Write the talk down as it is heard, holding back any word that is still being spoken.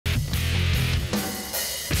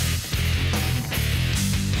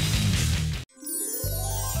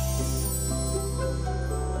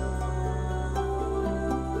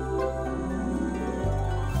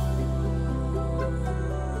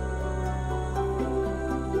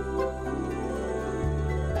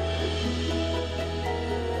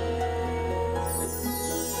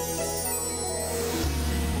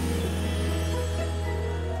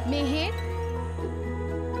মেহের,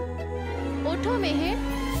 ওঠো মেহের।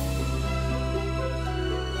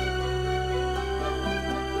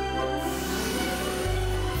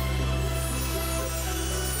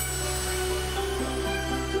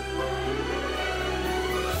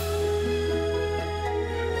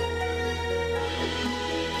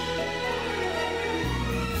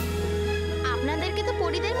 আপনাদেরকে তো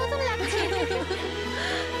পরীদের মতন লাগছে।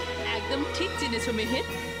 একদম ঠিক চিনেছো মেহের,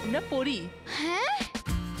 আমরা পড়ি। হ্যাঁ,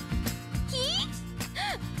 কি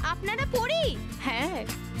আপনারা পরী? হ্যাঁ।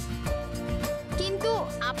 কিন্তু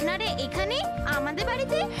আপনারা এখানে আমাদের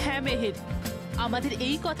বাড়িতে? হ্যাঁ মেহের, আমাদের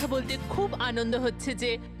এই কথা বলতে খুব আনন্দ হচ্ছে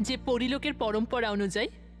যে পরিলোকের পরম্পরা অনুযায়ী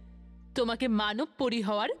তোমাকে মানব পরি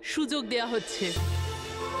হওয়ার সুযোগ দেয়া হচ্ছে।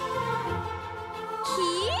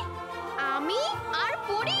 কি আমি আর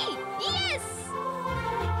পরী? ইয়েস!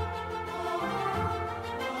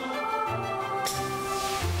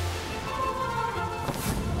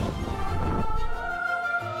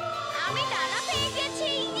 আমি ডানা পেয়ে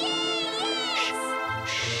গেছি।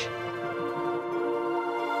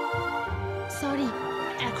 সরি।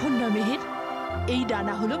 এখন না মেহের, এই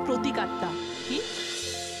ডানা হলো প্রতীকাত্মা। কি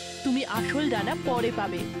তুমি আসল ডানা পরে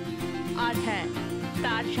পাবে। আর হ্যাঁ,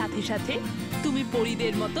 তার সাথে সাথে তুমি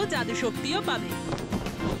পরীদের মতো জাদু শক্তিও পাবে।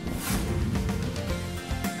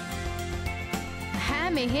 হ্যাঁ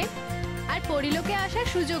মেহের, আর পরিলোকে আসার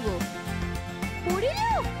সুযোগও।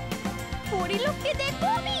 পরিলোক? পরিলোককে দেখবো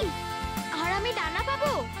আমি? আর আমি ডানা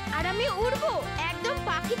পাবো, আর আমি উড়বো একদম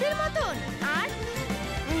পাখিদের মতন। আর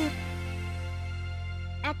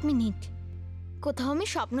এক মিনিট, কোথাও আমি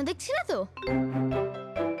স্বপ্ন দেখছি না তো?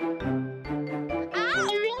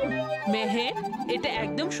 মেহের, এটা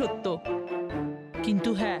একদম সত্য। কিন্তু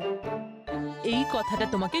হ্যাঁ, এই কথাটা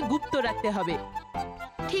তোমাকে গুপ্ত রাখতে হবে।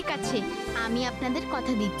 ঠিক আছে, আমি আপনাদের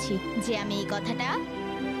কথা দিচ্ছি যে আমি এই কথাটা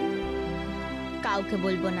কাউকে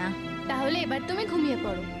বলবো না। তাহলে এবার তুমি ঘুমিয়ে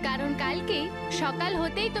পড়ো, কারণ কালকে সকাল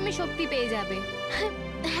হতেই তুমি শক্তি পেয়ে যাবে।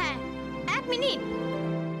 হ্যাঁ, এক মিনিট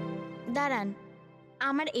দাঁড়ান,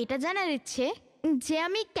 আমার এটা জানার ইচ্ছে যে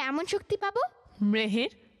আমি কেমন শক্তি পাবো।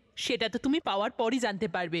 মেহের, সেটা তো তুমি পাওয়ার পরই জানতে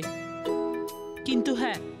পারবে। কিন্তু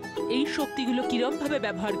হ্যাঁ, এই শক্তিগুলো কিরম ভাবে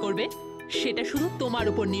ব্যবহার করবে সেটা শুধু তোমার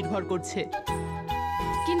উপর নির্ভর করছে।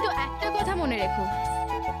 কিন্তু একটা কথা মনে রেখো,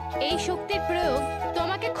 এই শক্তির প্রয়োগ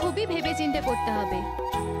তোমাকে খুবই ভেবেচিন্তে করতে হবে।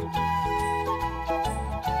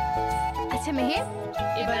 আচ্ছা মেহের,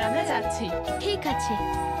 এবার আমরা যাচ্ছি। ঠিক আছে।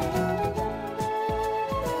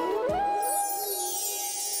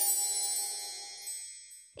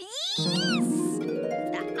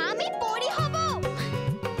 আমি পরি হব।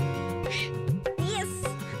 ইয়েস,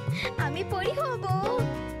 আমি পরি হব।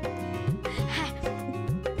 হ্যাঁ,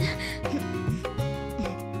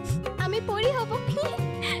 আমি পরি হব।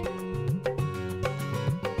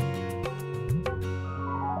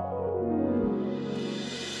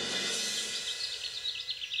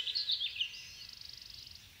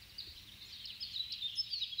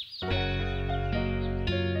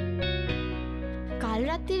 কাল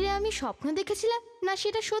রাত্রিরে আমি স্বপ্ন দেখেছিলাম না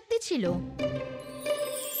সেটা সত্যি ছিল?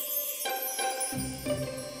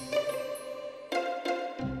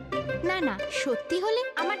 না না, সত্যি হলে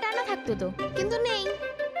আমার ডানা থাকতো তো, কিন্তু নেই।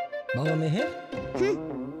 বাবা মেহের।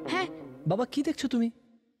 হ্যাঁ বাবা, কি দেখছো তুমি?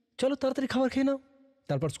 চলো তাড়াতাড়ি খাবার খেয়ে নাও,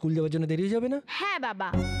 তারপর স্কুল যাওয়ার জন্য দেরি হয়ে যাবে না? হ্যাঁ বাবা,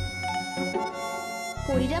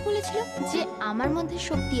 পরীরা বলেছিল যে আমার মধ্যে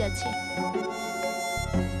শক্তি আছে।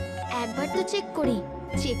 একবার তো চেক করি,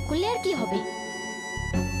 চেক করলে আর কি হবে।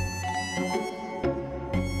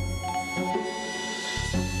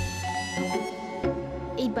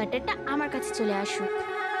 এই বাটারটা আমার কাছে চলে আসুক।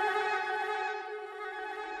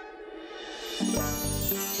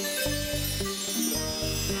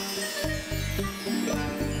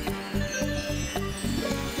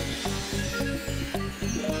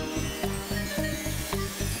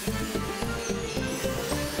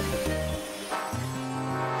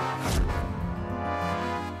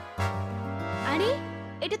 আরে,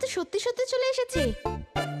 এটা তো সত্যি সত্যি চলে এসেছে।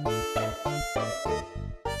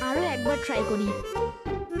 আরো একবার ট্রাই করি।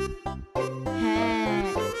 হ্যাঁ,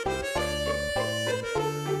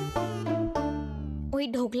 ওই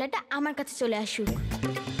ঢোকলাটা আমার কাছে চলে আসুক।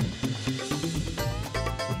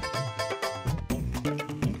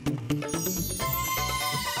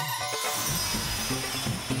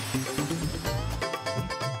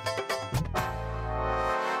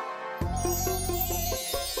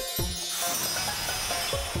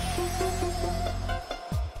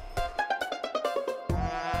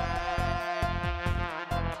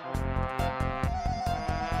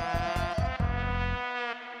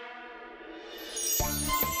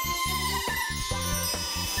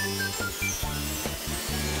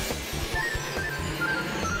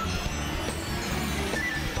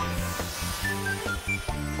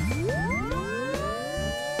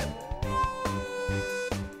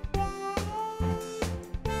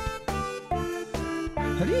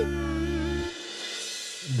 আরে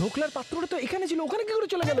ঢোকলার পাত্রটা তো এখানে ছিল, ওখানে কি করে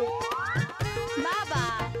চলে গেল? বাবা,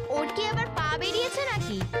 ওর কি আবার পা বেরিয়েছে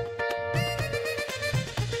নাকি?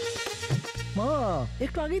 মা,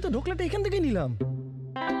 একটু আগেই তো ঢোকলাটা এখান থেকে নিলাম।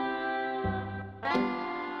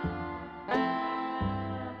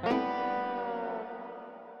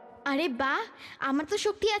 আরে বাহ, আমার তো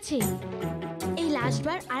শক্তি আছে। এই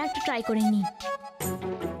লাস্টবার আর একটা ট্রাই করে নি।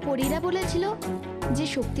 পরীরা বলেছিল যে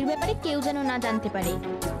শক্তির ব্যাপারে কেউ যেন না জানতে পারে।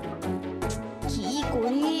 কি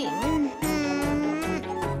করি?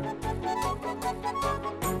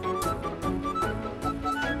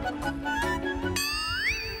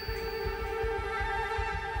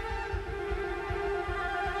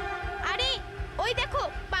 আরে ওই দেখো,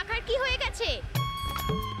 পাখার কি হয়ে গেছে?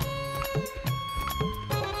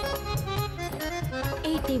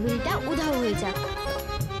 এই টেবিলটা উধাও হয়ে যাক।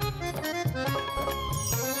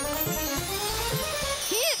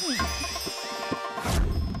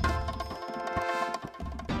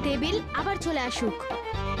 টেবিল আবার চলে আসুক।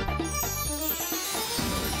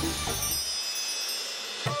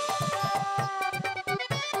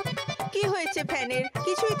 কি হয়েছে ফ্যানের?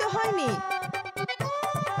 কিছুই তো হয়নি।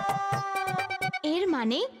 এর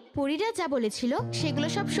মানে পরীরা যা বলেছিল সেগুলো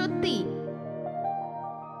সব সত্যি।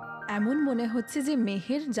 এমন মনে হচ্ছে যে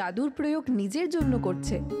মেহের জাদুর প্রয়োগ নিজের জন্য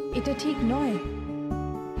করছে। এটা ঠিক নয়।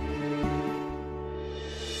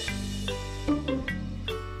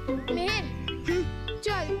 মেহের,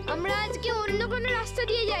 চল আমরা আজকে অন্য কোনো রাস্তা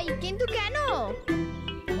দিয়ে যাই। কিন্তু কেন?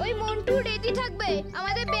 ওই মন্টু রেডি থাকবে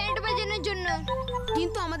আমাদের ব্যান্ড বাজানোর জন্য।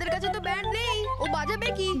 কিন্তু আমাদের কাছে তো ব্যান্ড নেই, ও বাজাবে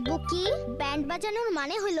কি? বুকি, ব্যান্ড বাজানোর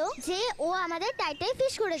মানে হলো যে ও আমাদের টাইটাই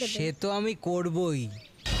ফিশ করে দেবে। সে তো আমি করবই।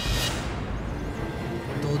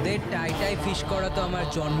 তোদের টাইটাই ফিশ করা তো আমার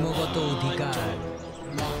জন্মগত অধিকার।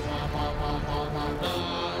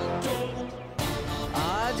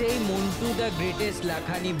 আজ এই মন্টু দ্য গ্রেটেস্ট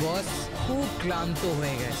লাখানি বস খুব ক্লান্ত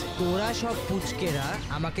হয়ে গেছে। তোরা সব পুচকেরা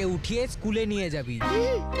আমাকে উঠিয়ে স্কুলে নিয়ে যাবি।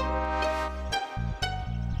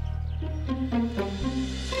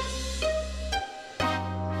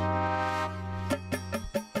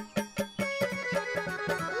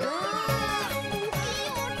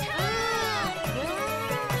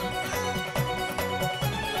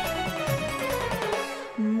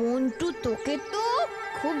 মন্টু, তোকে তো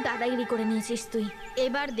খুব দাদাগিরি করে নিয়েছিস তুই।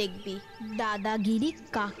 এবার দেখবি দাদাগিরি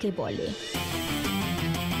কাকে বলে।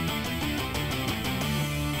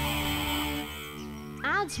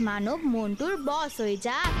 আজ মানব মন্টুর বস হয়ে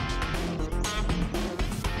যাক।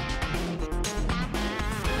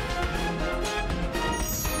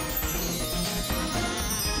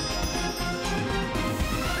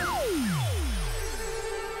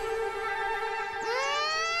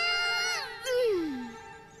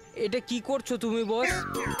 এটা কি করছো তুমি বস?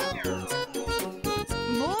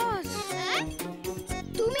 বস,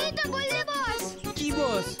 তুমি এটা বললে বস? কি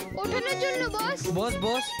বস? ওঠানোর জন্য বস। বস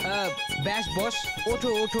বস ব্যাস বস, ওঠো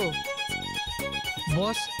ওঠো।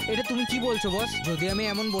 বস, এটা তুমি কি বলছো বস? যদি আমি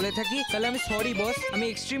এমন বলে থাকি তাহলে আমি সরি বস, আমি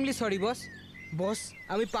এক্সট্রিমলি সরি বস। বস,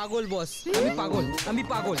 আমি পাগল বস, আমি পাগল, আমি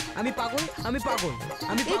পাগল, আমি পাগল, আমি পাগল,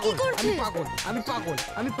 আমি পাগল, আমি পাগল, আমি পাগল,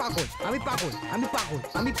 আমি পাগল, আমি পাগল, আমি পাগল,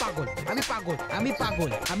 আমি পাগল, আমি পাগল, আমি পাগল,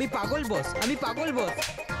 আমি পাগল বস, আমি পাগল বস।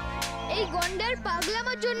 এই গন্ডার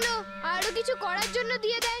পাগলামোর জন্য আরো কিছু করার জন্য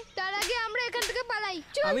দিয়ে দেয়, তার আগে আমরা এখান থেকে পালাই।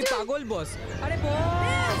 আমি পাগল বস। আরে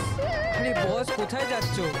বস, আরে বস কোথায়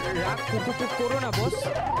যাচ্ছ? রাগ কুকুকুক করো না বস।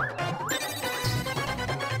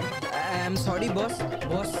 I am sorry boss.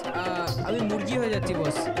 বস, আমি মুরগি হয়ে যাচ্ছি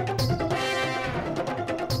বস।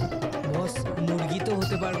 বস, মুরগি তো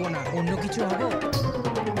হতে পারবো না, অন্য কিছু হবো।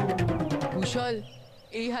 কুশল,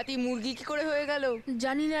 এই হাতি মুরগি কি করে হয়ে গেল?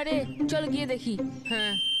 জানি না রে, চল গিয়ে দেখি।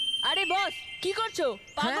 হ্যাঁ। আরে বস, কি করছো?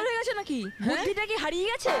 পাগল হয়ে গেছে নাকি? বুদ্ধিটা কি হারিয়ে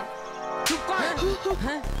গেছে? চুপ কর।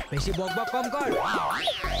 হ্যাঁ, বেশি বকবক কম কর।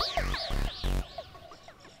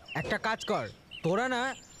 একটা কাজ কর, তোরা না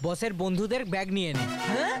বসের বন্ধুদের ব্যাগ নিয়ে নে।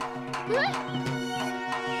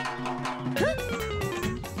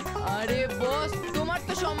 আরে বস, তোমার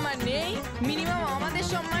তো সম্মান নেই, মিনিমাম আমাদের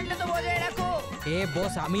সম্মানটা তো বজায় রাখো। এ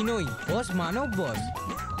বস আমি নই, বস মানব বস।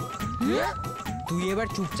 তুই এবার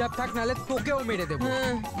চুপচাপ থাক, নালে তোকেও মেরে দেবো।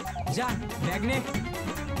 যা, ব্যাগ নে।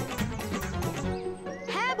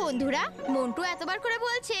 হ্যাঁ বন্ধুরা, মন্টু এতবার করে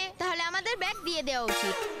বলছে, তাহলে আমাদের ব্যাগ দিয়ে দেওয়া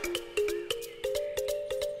উচিত।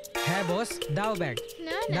 হ্যাঁ বস, দাও ব্যাগ,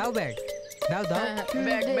 না, না। দাও ব্যাগ, দাও দাও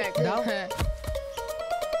ব্যাগ ব্যাগ দাও।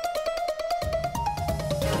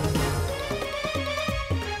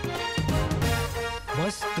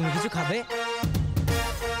 বস, তুমি কিছু খাবে?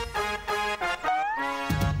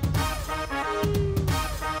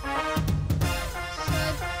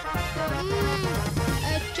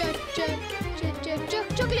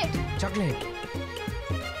 Chocolate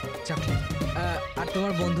chocolate. আর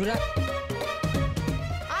তোমার বন্ধুরা?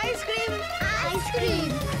 আইসক্রিম। আইসক্রিম।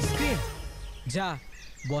 আইসক্রিম? যা,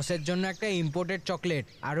 বসের জন্য একটা ইম্পোর্টেড চকলেট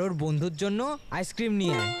আর ওর বন্ধুর জন্য আইসক্রিম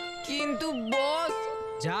নিয়ে আয়। কিন্তু বস।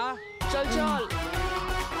 যা। চল চল।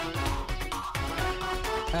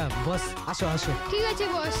 বস আসো আসো। ঠিক আছে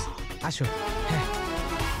বস। আসো। হ্যাঁ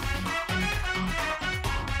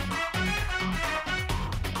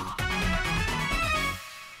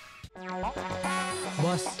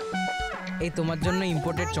বস, এই তোমার জন্য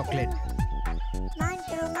ইম্পোর্টেড চকলেট,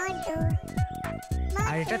 মন্টু মন্টু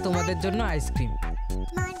আর এটা তোমাদের জন্য আইসক্রিম।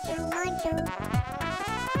 মন্টু মন্টু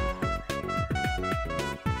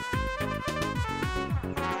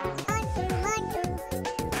মন্টু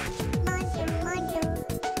মন্টু মন্টু।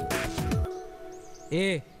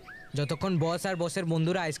 যতক্ষণ বস আর বসের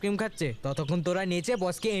বন্ধুরা আইসক্রিম খাচ্ছে ততক্ষণ তোরা নেচে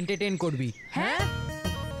বসকে এন্টারটেইন করবি। হ্যাঁ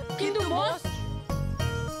কিন্তু বস।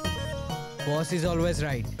 Boss is always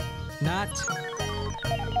right. নাচ।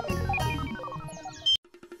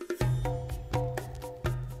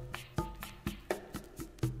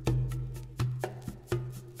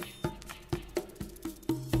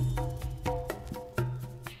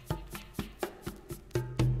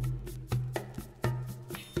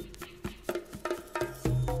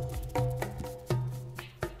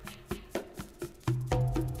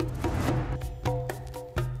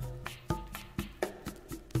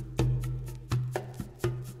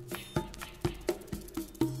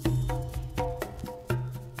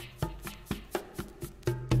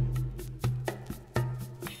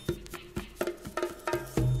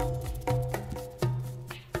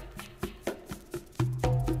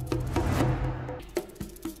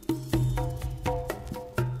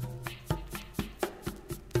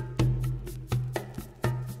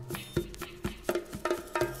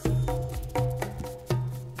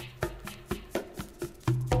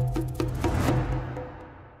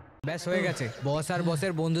 ব্যাস হয়ে গেছে, বস আর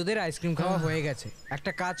বসের বন্ধুদের আইসক্রিম খাওয়া হয়ে গেছে।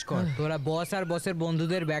 একটা কাজ কর, তোরা বস আর বসের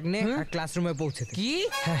বন্ধুদের ব্যাগ নে আর ক্লাসরুমে পৌঁছে দে। কি?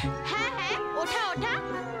 হ্যাঁ হ্যাঁ, ওঠা ওঠা।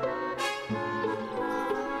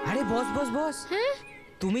 আরে বস বস বস,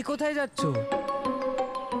 তুমি কোথায় যাচ্ছ?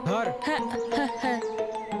 ধর।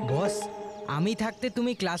 বস, আমি থাকতে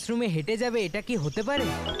তুমি ক্লাসরুমে হেঁটে যাবে, এটা কি হতে পারে?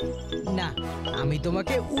 না, আমি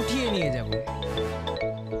তোমাকে উঠিয়ে নিয়ে যাব।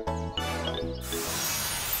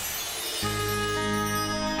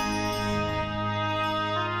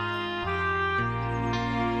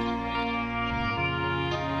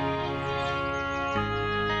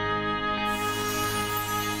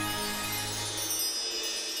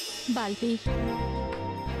 বালবীর,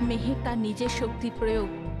 মেহের তার নিজের শক্তির প্রয়োগ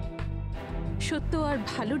সত্য আর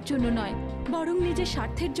ভালোর জন্য নয়, বরং নিজের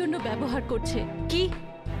স্বার্থের জন্য ব্যবহার করছে। কি?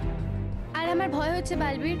 আর আমার ভয় হচ্ছে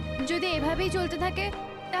বালবীর, যদি এভাবেই চলতে থাকে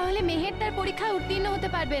তাহলে মেহের তার পরীক্ষায় উত্তীর্ণ হতে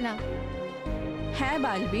পারবে না। হ্যাঁ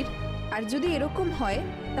বালবীর, আর যদি এরকম হয়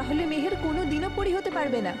তাহলে মেহের কোনো দিনও পরি হতে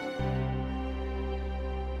পারবে না।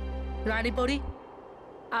 রানী পরি,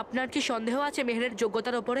 আপনার কি সন্দেহ আছে মেহেরের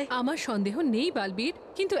যোগ্যতার ওপরে? আমার সন্দেহ নেই বালবীর,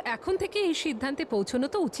 কিন্তু এখন থেকে এই সিদ্ধান্তে পৌঁছানো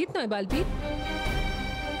তো উচিত নয় বালবীর।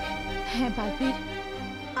 হ্যাঁ বালবীর,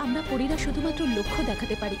 আমরা পরীরা শুধুমাত্র লক্ষ্য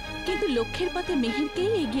দেখাতে পারি, কিন্তু লক্ষ্যের পথে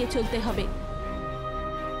মেহেরকেই এগিয়ে চলতে হবে।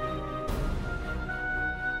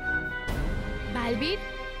 বালবীর,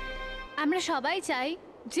 আমরা সবাই চাই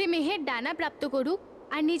যে মেহের ডানা প্রাপ্ত করুক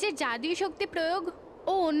আর নিজের জাদুই শক্তি প্রয়োগ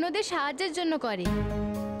ও অন্যদের সাহায্যের জন্য করে।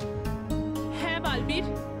 হ্যাঁ বালবীর,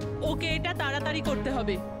 ওকে এটা তাড়াতাড়ি করতে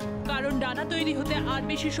হবে, কারণ ডানা তৈরি হতে আর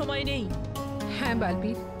বেশি সময় নেই। হ্যাঁ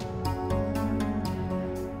বালবীর।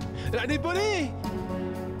 রানীপুরি,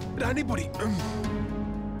 রানীপুরি,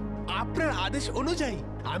 আপনার আদেশ অনুযায়ী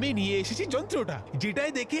আমি নিয়ে এসেছি যন্ত্রটা,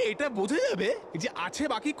 যেটাই দেখে এটা বোঝা যাবে যে আছে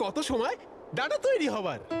বাকি কত সময় ডাটা তৈরি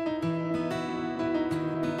হবার।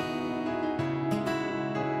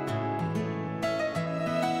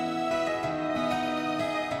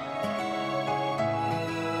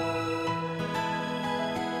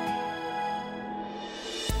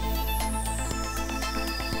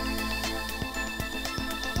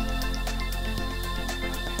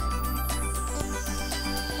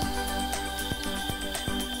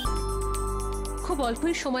 খুব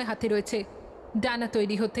অল্পই সময় হাতে রয়েছে ডানা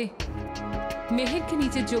তৈরি হতে। মেহেরকে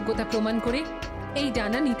নিজের যোগ্যতা প্রমাণ করে এই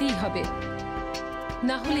ডানা নিতেই হবে,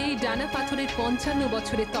 না হলে এই ডানা পাথরের 55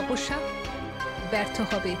 বছরের তপস্যা ব্যর্থ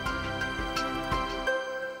হবে।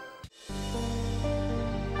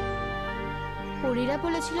 পরীরা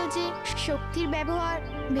বলেছিল যে শক্তির ব্যবহার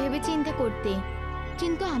ভেবেচিন্তে করতে,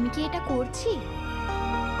 কিন্তু আমি কি এটা করছি?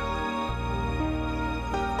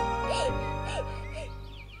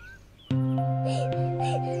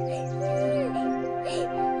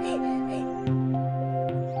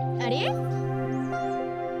 আরে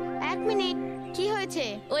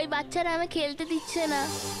বাচ্চারা আমি খেলতে দিচ্ছে না।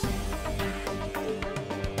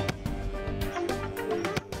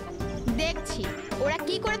 দেখছি ওরা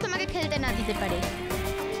কি করে তোমাকে খেলতে না দিতে পারে।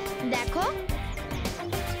 দেখো,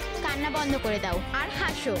 কান্না বন্ধ করে দাও আর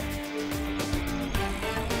হাসো।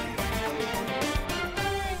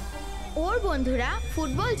 ওর বন্ধুরা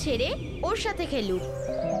ফুটবল ছেড়ে ওর সাথে খেলুক।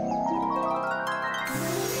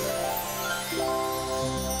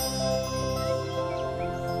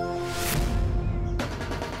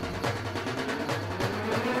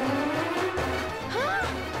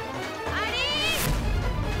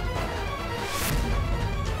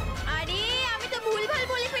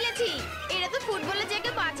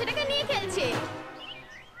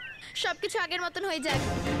 সবকিছু আগের মতন হয়ে যাক।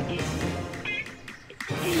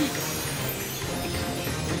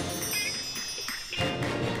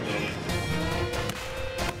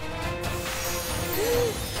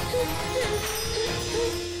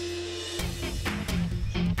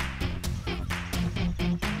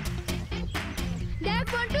 দেখ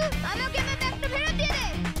মন্টু, আমাকে আমার ব্যাগটা ফেরত দিয়ে দে,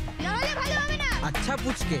 নাহলে ভালো হবে না। আচ্ছা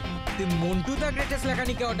পুচকে, তুই মন্টু দা গ্রেটেস্ট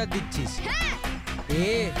লেখানিকে অর্ডার দিচ্ছিস? হ্যাঁ।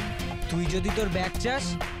 তুই যদি তোর ব্যাগ চাস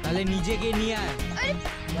তাহলে নিজে গিয়ে নিয়ে আয়।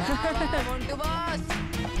 মন্টু বস।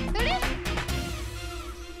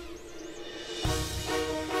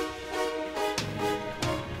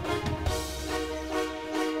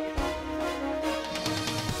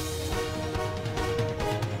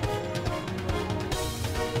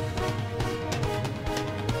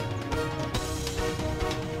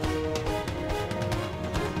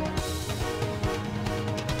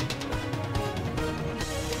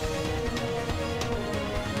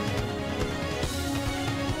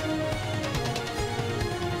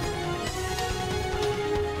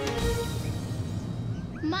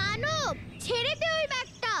 মানব, ছেড়ে দে ওই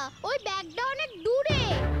ব্যাগটা, ওই ব্যাগটা অনেক দূরে।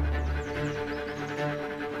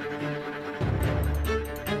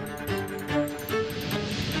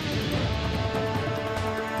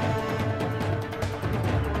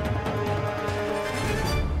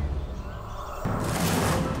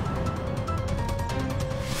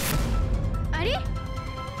 আরে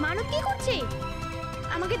মানব কি করছে?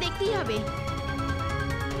 আমাকে দেখতেই হবে।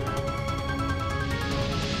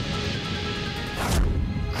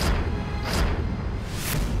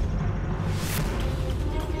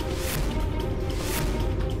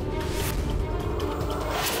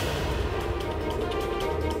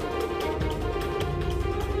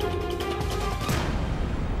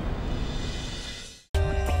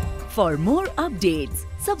 For more updates,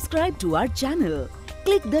 subscribe to our channel,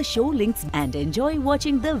 click the show links and enjoy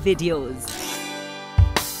watching the videos.